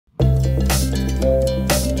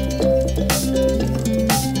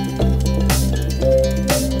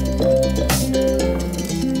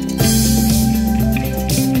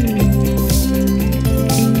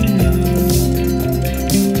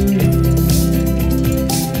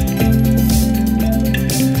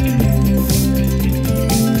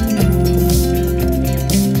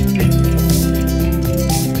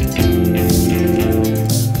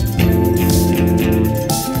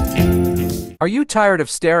tired of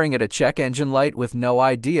staring at a check engine light with no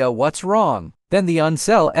idea what's wrong? Then the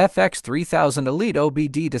Ancel FX3000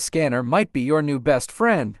 OBD2 scanner might be your new best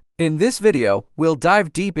friend. In this video, we'll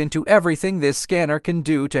dive deep into everything this scanner can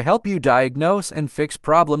do to help you diagnose and fix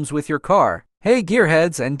problems with your car. Hey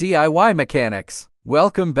gearheads and DIY mechanics!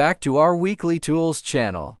 Welcome back to our weekly tools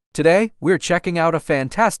channel. Today, we're checking out a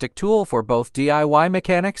fantastic tool for both DIY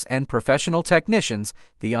mechanics and professional technicians,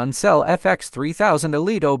 the Ancel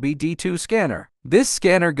FX3000 OBD2 scanner. This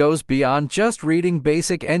scanner goes beyond just reading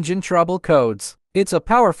basic engine trouble codes. It's a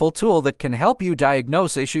powerful tool that can help you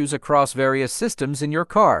diagnose issues across various systems in your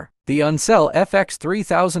car. The Ancel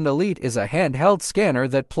FX3000 Elite is a handheld scanner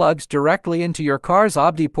that plugs directly into your car's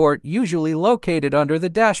OBD port, usually located under the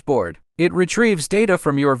dashboard. It retrieves data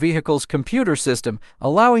from your vehicle's computer system,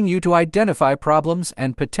 allowing you to identify problems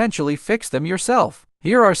and potentially fix them yourself.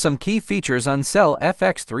 Here are some key features on Ancel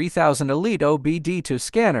FX3000 Elite OBD2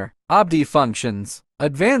 scanner. OBD functions: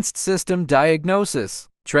 Advanced System Diagnosis,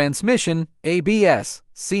 Transmission, ABS,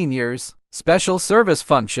 Seniors, Special Service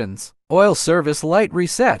Functions, Oil Service Light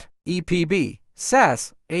Reset, EPB,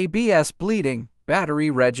 SAS, ABS Bleeding, Battery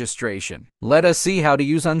Registration. Let us see how to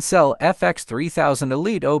use Ancel FX3000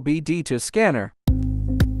 Elite OBD2 scanner.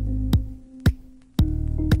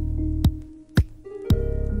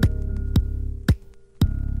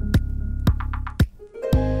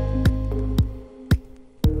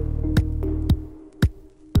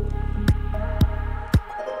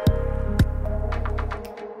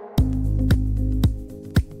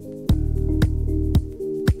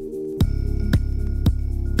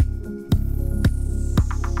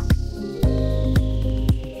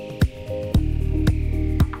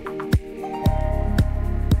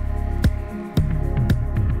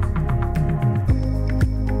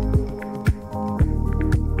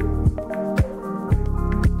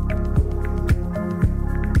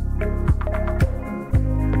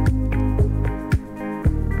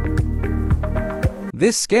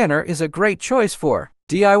 This scanner is a great choice for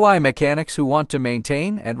DIY mechanics who want to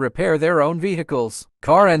maintain and repair their own vehicles,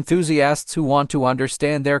 car enthusiasts who want to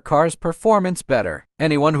understand their car's performance better,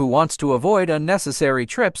 anyone who wants to avoid unnecessary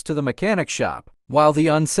trips to the mechanic shop. While the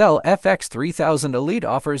Ancel FX3000 Elite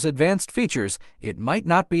offers advanced features, it might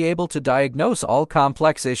not be able to diagnose all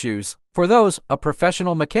complex issues. For those, a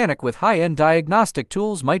professional mechanic with high-end diagnostic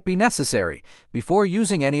tools might be necessary. Before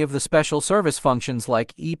using any of the special service functions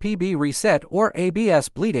like EPB reset or ABS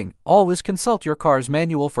bleeding, always consult your car's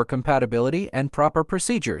manual for compatibility and proper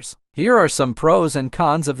procedures. Here are some pros and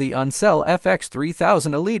cons of the Ancel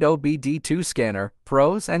FX3000 Elite OBD2 scanner.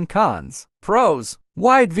 Pros and cons. Pros: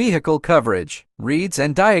 wide vehicle coverage. Reads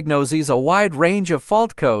and diagnoses a wide range of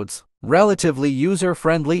fault codes. Relatively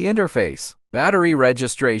user-friendly interface. Battery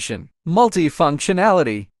registration.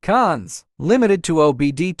 Multifunctionality. Cons: limited to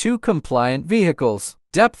OBD2 compliant vehicles.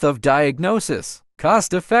 Depth of diagnosis.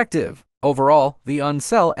 Cost-effective. Overall, the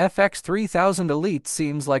Ancel FX3000 Elite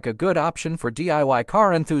seems like a good option for DIY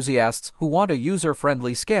car enthusiasts who want a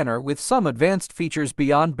user-friendly scanner with some advanced features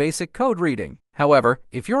beyond basic code reading. However,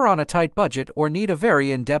 if you're on a tight budget or need a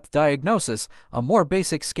very in-depth diagnosis, a more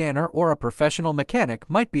basic scanner or a professional mechanic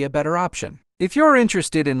might be a better option. If you're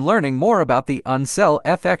interested in learning more about the Ancel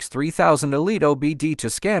FX3000 Elite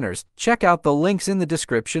OBD2 scanners, check out the links in the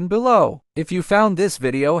description below. If you found this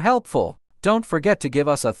video helpful, don't forget to give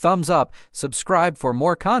us a thumbs up, subscribe for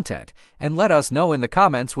more content, and let us know in the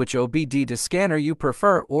comments which OBD2 scanner you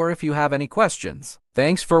prefer or if you have any questions.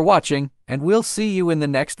 Thanks for watching, and we'll see you in the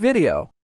next video.